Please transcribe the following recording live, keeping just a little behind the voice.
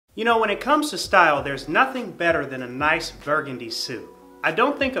You know, when it comes to style, there's nothing better than a nice burgundy suit. I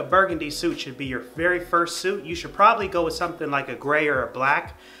don't think a burgundy suit should be your very first suit. You should probably go with something like a gray or a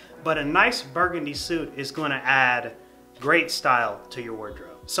black, but a nice burgundy suit is going to add great style to your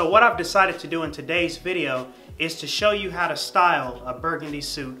wardrobe. So what I've decided to do in today's video is to show you how to style a burgundy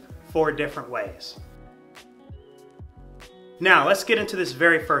suit 4 different ways. Now let's get into this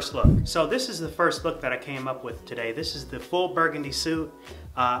very first look. So this is the first look that I came up with today. This is the full burgundy suit.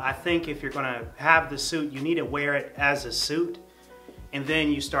 I think if you're gonna have the suit, you need to wear it as a suit, and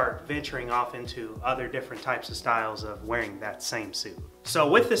then you start venturing off into other different types of styles of wearing that same suit. So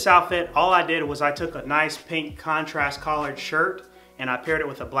with this outfit, all I did was I took a nice pink contrast collared shirt and I paired it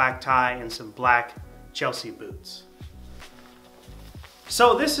with a black tie and some black Chelsea boots.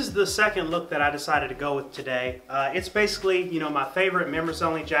 So this is the second look that I decided to go with today. It's basically, you know, my favorite members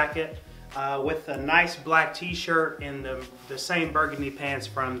only jacket with a nice black t-shirt and the same burgundy pants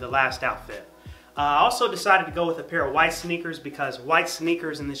from the last outfit. I also decided to go with a pair of white sneakers because white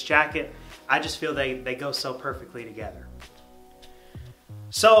sneakers in this jacket, I just feel they go so perfectly together.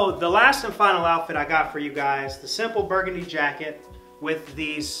 So the last and final outfit I got for you guys, the simple burgundy jacket with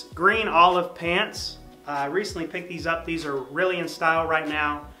these green olive pants. I recently picked these up. These are really in style right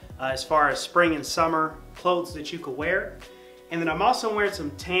now as far as spring and summer clothes that you could wear. And then I'm also wearing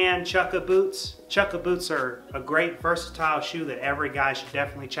some tan chukka boots. Chukka boots are a great versatile shoe that every guy should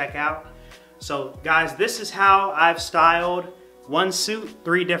definitely check out. So guys, this is how I've styled one suit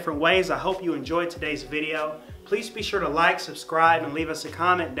 3 different ways. I hope you enjoyed today's video. Please be sure to like, subscribe, and leave us a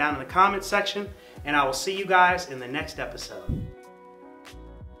comment down in the comment section. And I will see you guys in the next episode.